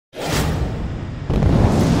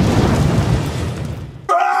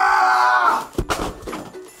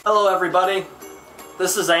Hello everybody,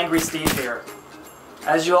 this is AngrySteve here.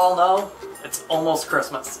 As you all know, it's almost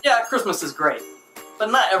Christmas. Yeah, Christmas is great,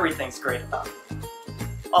 but not everything's great about it.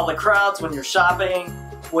 All the crowds when you're shopping,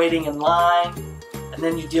 waiting in line, and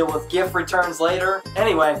then you deal with gift returns later.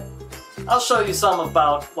 Anyway, I'll show you some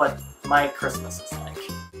about what my Christmas is like.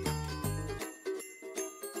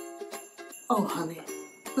 Oh honey,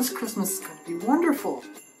 this Christmas is going to be wonderful.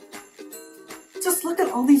 Just look at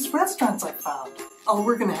all these restaurants I found. Oh,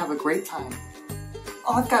 we're gonna have a great time.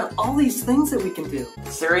 Oh, I've got all these things that we can do.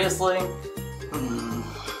 Seriously?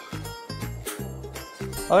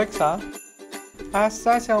 Alexa, ask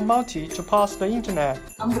Zyxel Multy to pause the internet.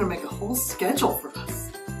 I'm gonna make a whole schedule for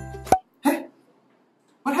us. Hey,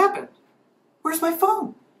 what happened? Where's my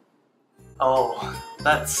phone? Oh,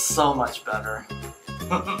 that's so much better.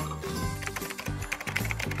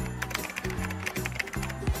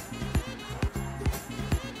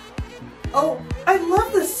 Oh, I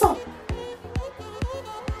love this song!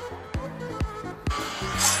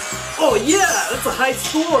 Oh yeah, that's a high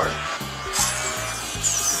score!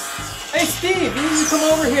 Hey Steve, you need to come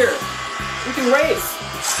over here. We can race.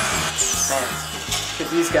 Man, could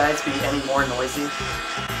these guys be any more noisy?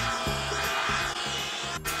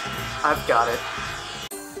 I've got it.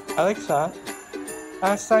 Alexa,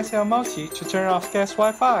 ask Zyxel Multy to turn off guest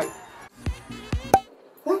Wi-Fi.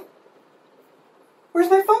 What? Where's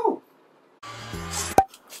my phone?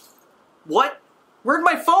 What? Where'd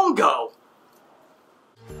my phone go?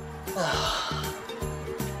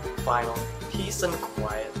 Finally, peace and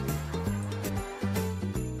quiet.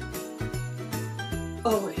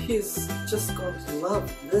 Oh, he's just going to love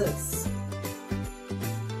this.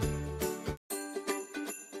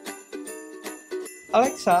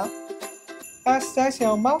 Alexa, ask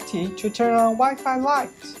Zyxel Multy to turn on Wi-Fi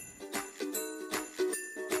lights.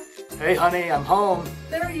 Hey honey, I'm home.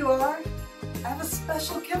 There you are! I have a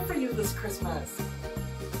special gift for you this Christmas.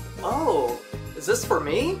 Oh, is this for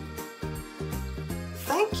me?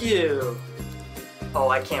 Thank you! Oh,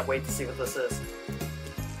 I can't wait to see what this is.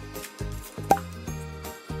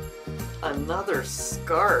 Another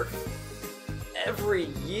scarf. Every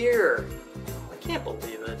year. I can't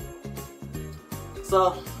believe it.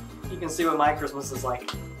 So, you can see what my Christmas is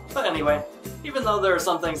like. But anyway, even though there are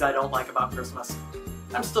some things I don't like about Christmas,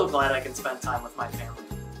 I'm still glad I can spend time with my family.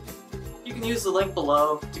 You can use the link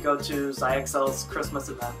below to go to Zyxel's Christmas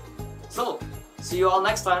event. So, see you all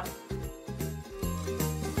next time.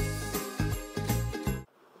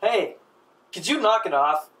 Hey, could you knock it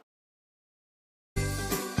off?